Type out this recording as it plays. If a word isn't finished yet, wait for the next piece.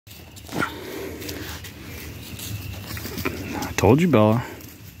I told you, Bella.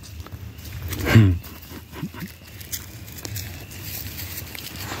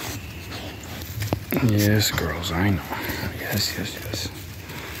 Yes, girls, I know. Yes, yes, yes.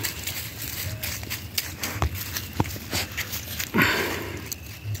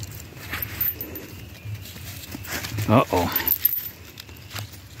 Uh-oh.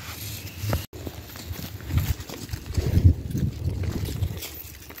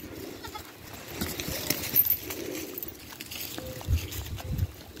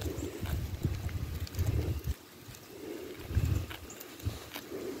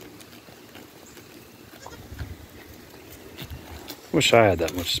 Wish I had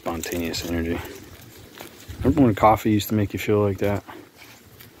that much spontaneous energy. Remember when coffee used to make you feel like that?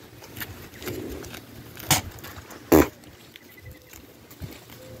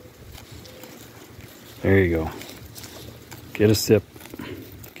 There you go. Get a sip.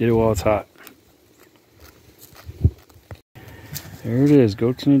 Get it while it's hot. There it is.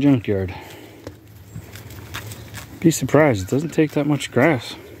 Goats in a junkyard. Be surprised. It doesn't take that much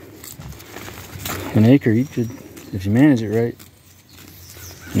grass. An acre, you could, if you manage it right,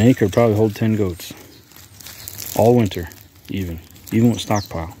 an acre would probably hold 10 goats. All winter, even with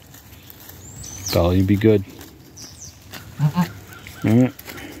stockpile. Bella, you'd be good. Alright.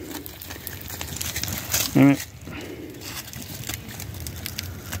 Alright.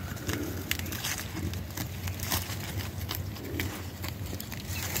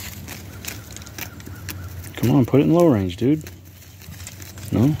 Come on, put it in low range, dude.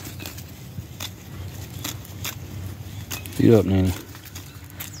 No? Beat up, Nanny.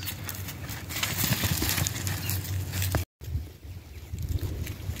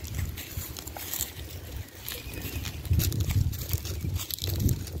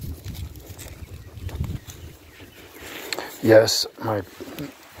 Yes, my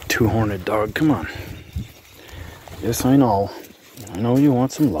two-horned dog, come on. Yes, I know. I know you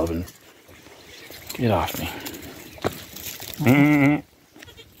want some loving. Get off me.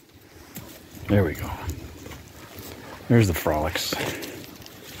 There we go. There's the frolics.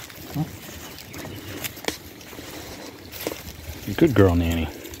 Good girl, Nanny.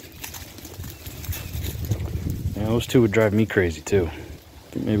 Yeah, those two would drive me crazy, too.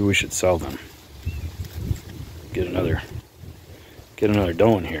 I think maybe we should sell them. Get another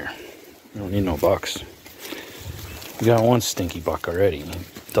doe in here. We don't need no bucks. We got one stinky buck already. He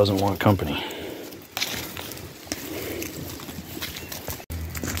doesn't want company.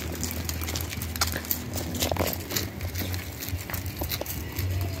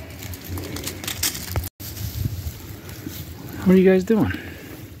 What are you guys doing?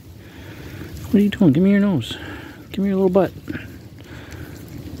 What are you doing? Give me your nose. Give me your little butt.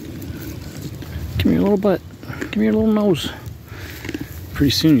 Give me your little butt. Give me your little nose.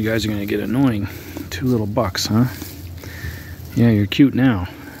 Pretty soon you guys are going to get annoying. Two little bucks, huh? Yeah, you're cute now.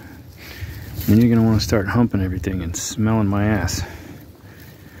 Then you're going to want to start humping everything and smelling my ass.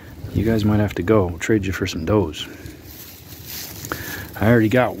 You guys might have to go. We'll trade you for some does. I already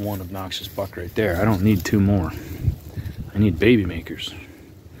got one obnoxious buck right there. I don't need two more. I need baby makers.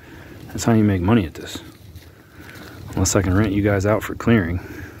 That's how you make money at this. Unless I can rent you guys out for clearing.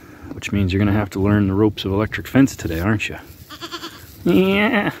 Which means you're going to have to learn the ropes of electric fence today, aren't you?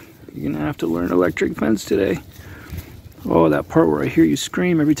 Yeah, you're going to have to learn electric fence today. Oh, that part where I hear you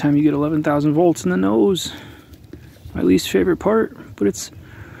scream every time you get 11,000 volts in the nose. My least favorite part, but it's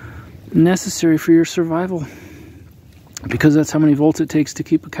necessary for your survival. Because that's how many volts it takes to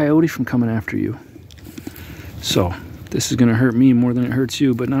keep a coyote from coming after you. So, this is going to hurt me more than it hurts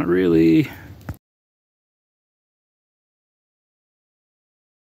you, but not really.